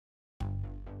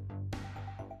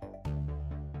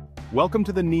Welcome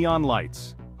to the neon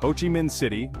lights. Ho Chi Minh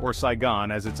City, or Saigon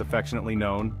as it's affectionately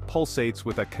known, pulsates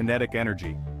with a kinetic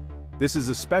energy. This is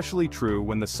especially true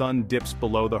when the sun dips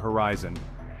below the horizon.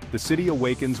 The city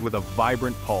awakens with a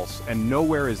vibrant pulse, and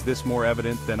nowhere is this more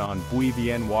evident than on Bui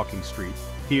Vien Walking Street.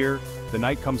 Here, the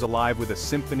night comes alive with a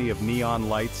symphony of neon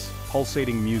lights,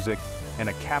 pulsating music, and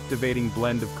a captivating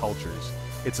blend of cultures.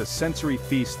 It's a sensory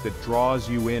feast that draws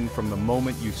you in from the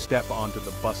moment you step onto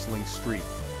the bustling street.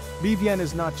 Bui Vien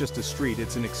is not just a street,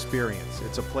 it's an experience.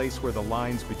 It's a place where the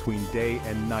lines between day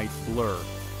and night blur,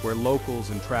 where locals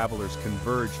and travelers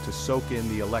converge to soak in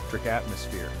the electric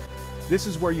atmosphere. This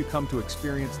is where you come to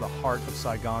experience the heart of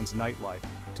Saigon's nightlife,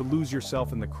 to lose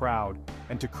yourself in the crowd,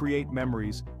 and to create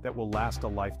memories that will last a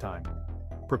lifetime.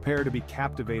 Prepare to be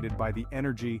captivated by the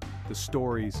energy, the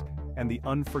stories, and the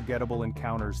unforgettable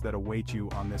encounters that await you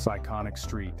on this iconic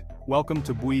street. Welcome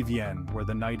to Bui Vien, where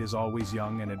the night is always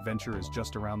young and adventure is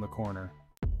just around the corner.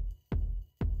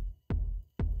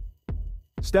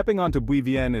 Stepping onto Bui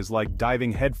Vien is like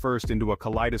diving headfirst into a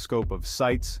kaleidoscope of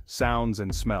sights, sounds,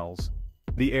 and smells.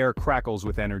 The air crackles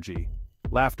with energy.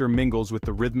 Laughter mingles with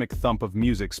the rhythmic thump of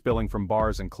music spilling from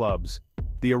bars and clubs.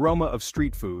 The aroma of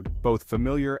street food, both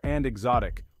familiar and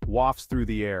exotic, wafts through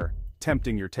the air,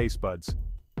 tempting your taste buds.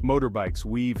 Motorbikes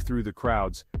weave through the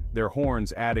crowds, their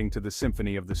horns adding to the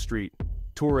symphony of the street.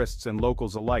 Tourists and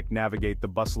locals alike navigate the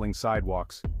bustling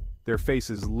sidewalks, their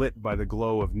faces lit by the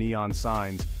glow of neon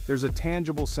signs. There's a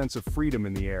tangible sense of freedom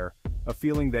in the air, a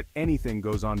feeling that anything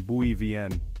goes on Bui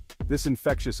Vien. This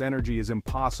infectious energy is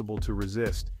impossible to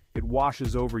resist. It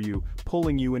washes over you,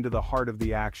 pulling you into the heart of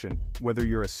the action. Whether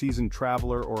you're a seasoned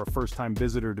traveler or a first-time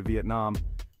visitor to Vietnam,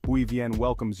 Bui Vien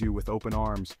welcomes you with open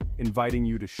arms, inviting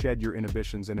you to shed your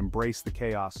inhibitions and embrace the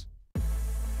chaos.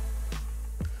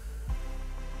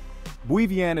 Bui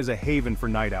Vien is a haven for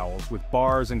night owls, with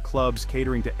bars and clubs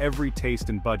catering to every taste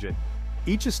and budget.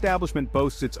 Each establishment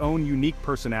boasts its own unique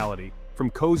personality,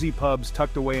 from cozy pubs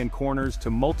tucked away in corners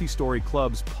to multi-story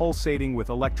clubs pulsating with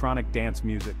electronic dance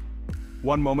music.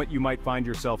 One moment you might find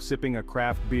yourself sipping a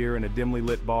craft beer in a dimly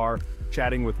lit bar,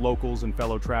 chatting with locals and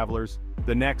fellow travelers.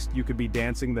 The next, you could be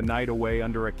dancing the night away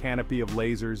under a canopy of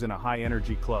lasers in a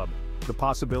high-energy club. The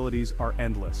possibilities are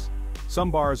endless.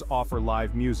 Some bars offer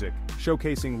live music,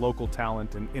 showcasing local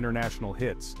talent and international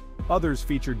hits. Others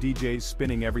feature DJs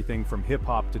spinning everything from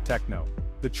hip-hop to techno.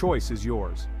 The choice is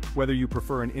yours. Whether you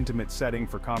prefer an intimate setting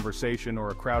for conversation or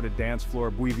a crowded dance floor,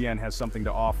 Bui Vien has something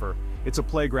to offer. It's a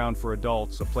playground for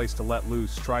adults, a place to let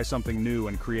loose, try something new,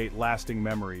 and create lasting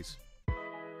memories.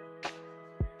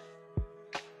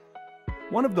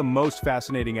 One of the most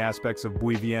fascinating aspects of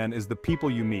Bui Vien is the people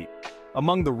you meet.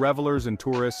 Among the revelers and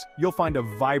tourists, you'll find a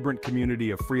vibrant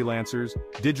community of freelancers,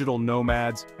 digital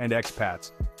nomads, and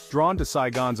expats. Drawn to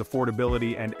Saigon's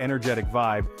affordability and energetic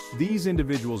vibe, these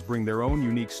individuals bring their own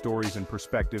unique stories and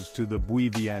perspectives to the Bui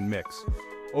Vien mix.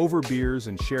 Over beers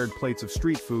and shared plates of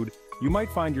street food, you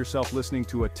might find yourself listening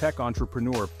to a tech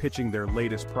entrepreneur pitching their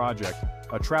latest project,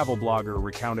 a travel blogger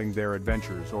recounting their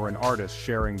adventures, or an artist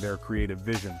sharing their creative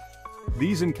vision.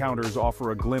 These encounters offer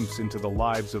a glimpse into the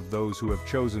lives of those who have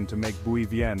chosen to make Bui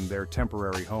Vien their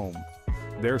temporary home.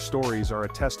 Their stories are a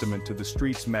testament to the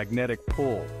street's magnetic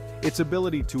pull, its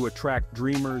ability to attract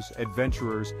dreamers,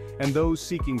 adventurers, and those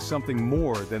seeking something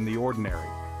more than the ordinary.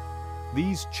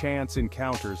 These chance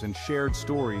encounters and shared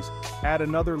stories add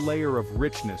another layer of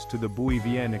richness to the Bui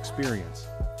Vien experience.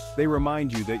 They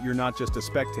remind you that you're not just a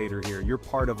spectator here, you're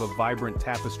part of a vibrant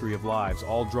tapestry of lives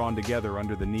all drawn together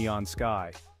under the neon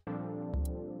sky.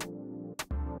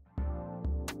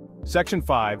 Section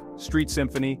 5, Street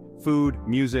Symphony, Food,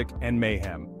 Music, and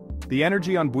Mayhem. The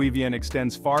energy on Bui Vien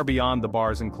extends far beyond the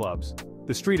bars and clubs.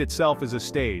 The street itself is a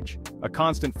stage, a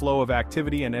constant flow of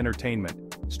activity and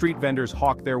entertainment. Street vendors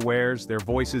hawk their wares, their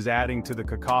voices adding to the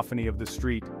cacophony of the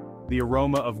street. The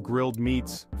aroma of grilled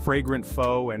meats, fragrant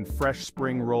pho, and fresh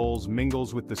spring rolls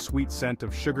mingles with the sweet scent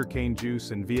of sugarcane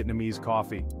juice and Vietnamese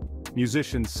coffee.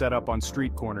 Musicians set up on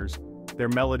street corners, their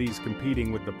melodies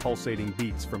competing with the pulsating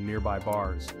beats from nearby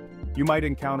bars. You might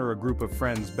encounter a group of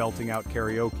friends belting out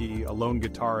karaoke, a lone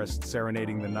guitarist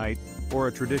serenading the night, or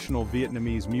a traditional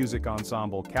Vietnamese music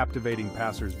ensemble captivating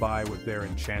passers-by with their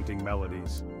enchanting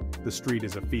melodies. The street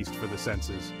is a feast for the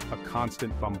senses, a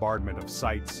constant bombardment of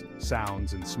sights,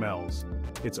 sounds, and smells.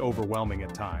 It's overwhelming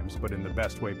at times, but in the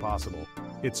best way possible.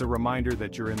 It's a reminder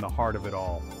that you're in the heart of it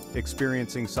all,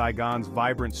 experiencing Saigon's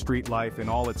vibrant street life in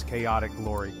all its chaotic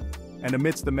glory. And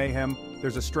amidst the mayhem,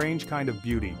 there's a strange kind of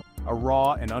beauty, a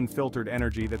raw and unfiltered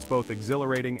energy that's both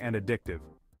exhilarating and addictive.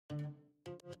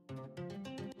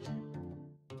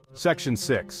 Section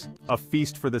 6, a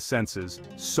feast for the senses,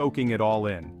 soaking it all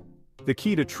in. The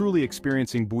key to truly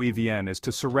experiencing Bui Vien is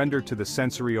to surrender to the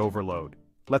sensory overload.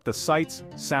 Let the sights,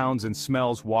 sounds and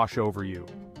smells wash over you.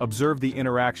 Observe the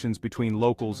interactions between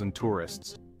locals and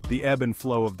tourists. The ebb and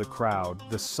flow of the crowd,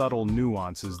 the subtle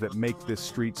nuances that make this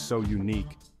street so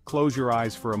unique. Close your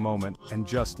eyes for a moment and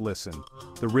just listen.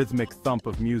 The rhythmic thump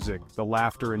of music, the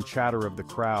laughter and chatter of the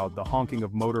crowd, the honking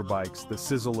of motorbikes, the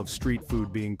sizzle of street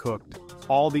food being cooked.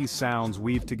 All these sounds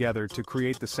weave together to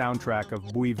create the soundtrack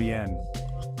of Bui Vien.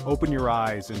 Open your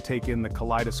eyes and take in the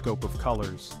kaleidoscope of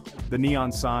colors. The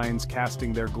neon signs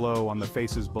casting their glow on the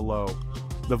faces below.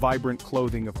 The vibrant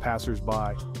clothing of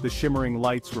passers-by, the shimmering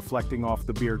lights reflecting off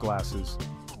the beer glasses.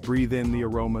 Breathe in the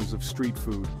aromas of street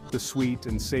food, the sweet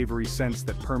and savory scents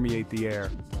that permeate the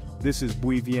air. This is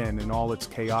Bui Vien in all its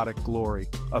chaotic glory,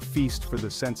 a feast for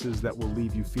the senses that will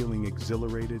leave you feeling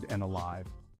exhilarated and alive.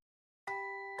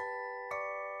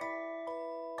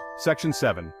 Section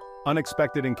 7.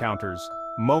 Unexpected encounters,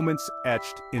 moments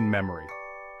etched in memory.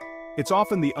 It's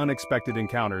often the unexpected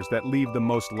encounters that leave the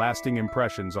most lasting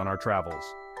impressions on our travels.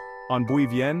 On Bui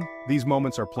Vien, these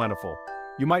moments are plentiful.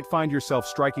 You might find yourself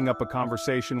striking up a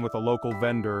conversation with a local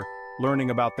vendor,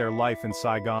 learning about their life in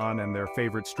Saigon and their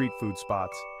favorite street food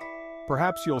spots.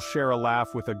 Perhaps you'll share a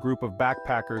laugh with a group of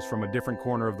backpackers from a different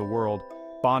corner of the world,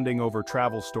 bonding over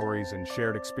travel stories and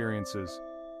shared experiences.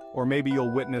 Or maybe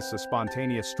you'll witness a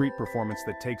spontaneous street performance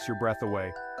that takes your breath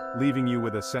away, leaving you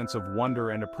with a sense of wonder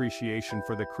and appreciation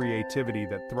for the creativity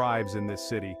that thrives in this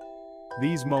city.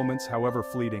 These moments, however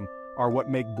fleeting, are what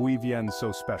make Bui Vien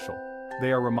so special.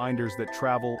 They are reminders that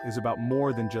travel is about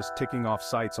more than just ticking off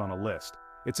sites on a list.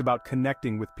 It's about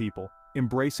connecting with people,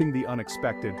 embracing the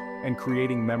unexpected, and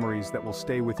creating memories that will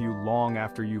stay with you long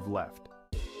after you've left.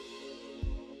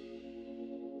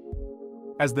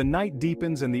 As the night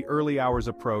deepens and the early hours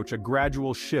approach, a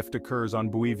gradual shift occurs on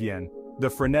Bui Vien. The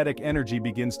frenetic energy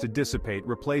begins to dissipate,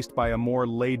 replaced by a more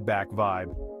laid-back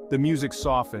vibe. The music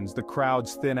softens, the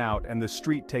crowds thin out, and the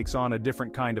street takes on a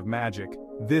different kind of magic.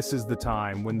 This is the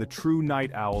time when the true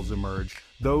night owls emerge,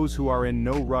 those who are in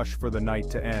no rush for the night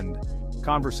to end.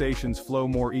 Conversations flow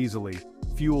more easily,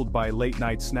 fueled by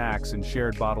late-night snacks and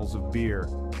shared bottles of beer.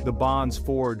 The bonds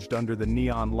forged under the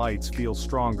neon lights feel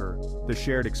stronger, the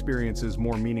shared experiences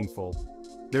more meaningful.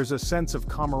 There's a sense of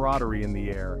camaraderie in the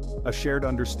air, a shared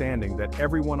understanding that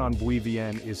everyone on Bui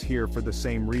Vien is here for the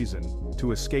same reason,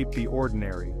 to escape the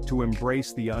ordinary, to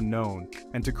embrace the unknown,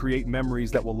 and to create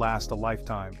memories that will last a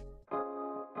lifetime.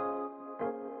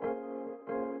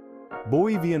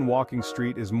 Bui Vien Walking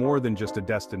Street is more than just a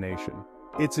destination.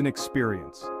 It's an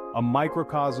experience, a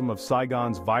microcosm of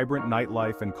Saigon's vibrant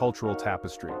nightlife and cultural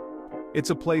tapestry. It's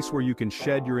a place where you can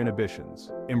shed your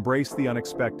inhibitions, embrace the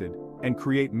unexpected, and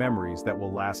create memories that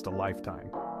will last a lifetime.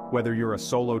 Whether you're a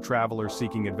solo traveler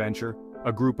seeking adventure,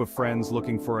 a group of friends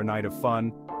looking for a night of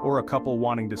fun, or a couple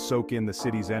wanting to soak in the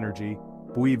city's energy,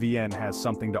 Bui Vien has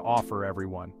something to offer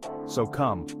everyone. So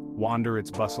come, wander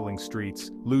its bustling streets,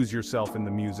 lose yourself in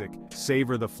the music,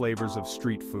 savor the flavors of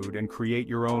street food, and create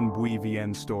your own Bui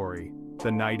Vien story.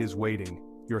 The night is waiting.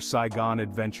 Your Saigon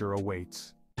adventure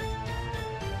awaits.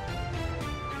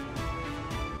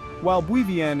 While Bui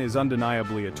Vien is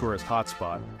undeniably a tourist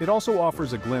hotspot, it also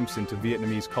offers a glimpse into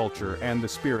Vietnamese culture and the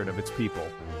spirit of its people.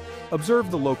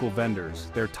 Observe the local vendors,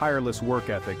 their tireless work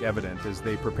ethic evident as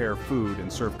they prepare food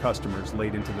and serve customers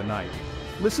late into the night.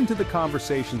 Listen to the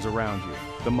conversations around you,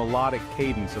 the melodic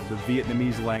cadence of the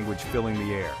Vietnamese language filling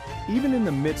the air. Even in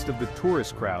the midst of the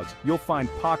tourist crowds, you'll find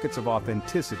pockets of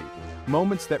authenticity,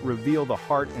 moments that reveal the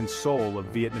heart and soul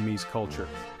of Vietnamese culture.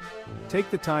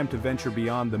 Take the time to venture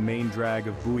beyond the main drag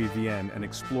of Bui Vien and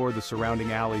explore the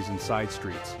surrounding alleys and side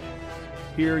streets.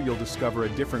 Here you'll discover a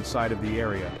different side of the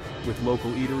area, with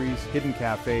local eateries, hidden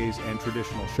cafes, and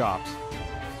traditional shops.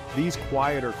 These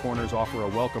quieter corners offer a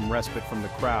welcome respite from the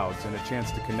crowds and a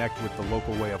chance to connect with the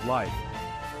local way of life.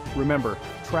 Remember,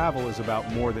 travel is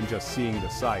about more than just seeing the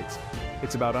sights.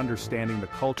 It's about understanding the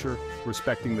culture,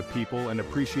 respecting the people, and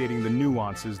appreciating the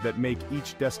nuances that make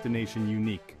each destination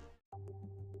unique.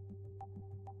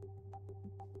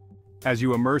 As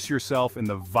you immerse yourself in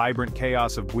the vibrant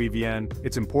chaos of Bui Vien,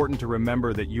 it's important to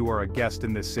remember that you are a guest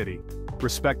in this city.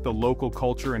 Respect the local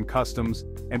culture and customs,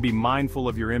 and be mindful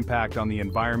of your impact on the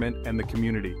environment and the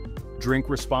community. Drink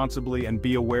responsibly and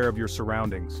be aware of your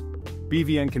surroundings. Bui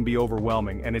Vien can be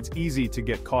overwhelming, and it's easy to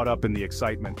get caught up in the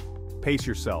excitement. Pace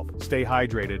yourself, stay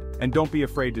hydrated, and don't be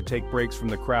afraid to take breaks from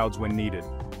the crowds when needed.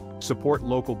 Support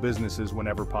local businesses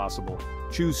whenever possible.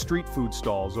 Choose street food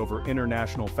stalls over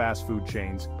international fast food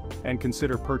chains, And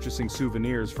consider purchasing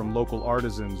souvenirs from local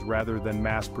artisans rather than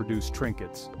mass-produced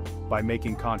trinkets. By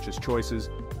making conscious choices,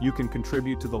 you can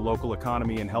contribute to the local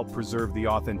economy and help preserve the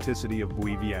authenticity of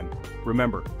Bui Vien.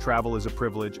 Remember, travel is a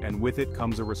privilege, and with it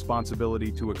comes a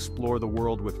responsibility to explore the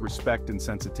world with respect and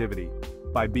sensitivity.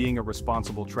 By being a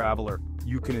responsible traveler,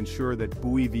 you can ensure that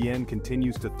Bui Vien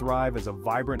continues to thrive as a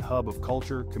vibrant hub of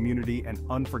culture, community, and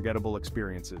unforgettable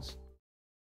experiences.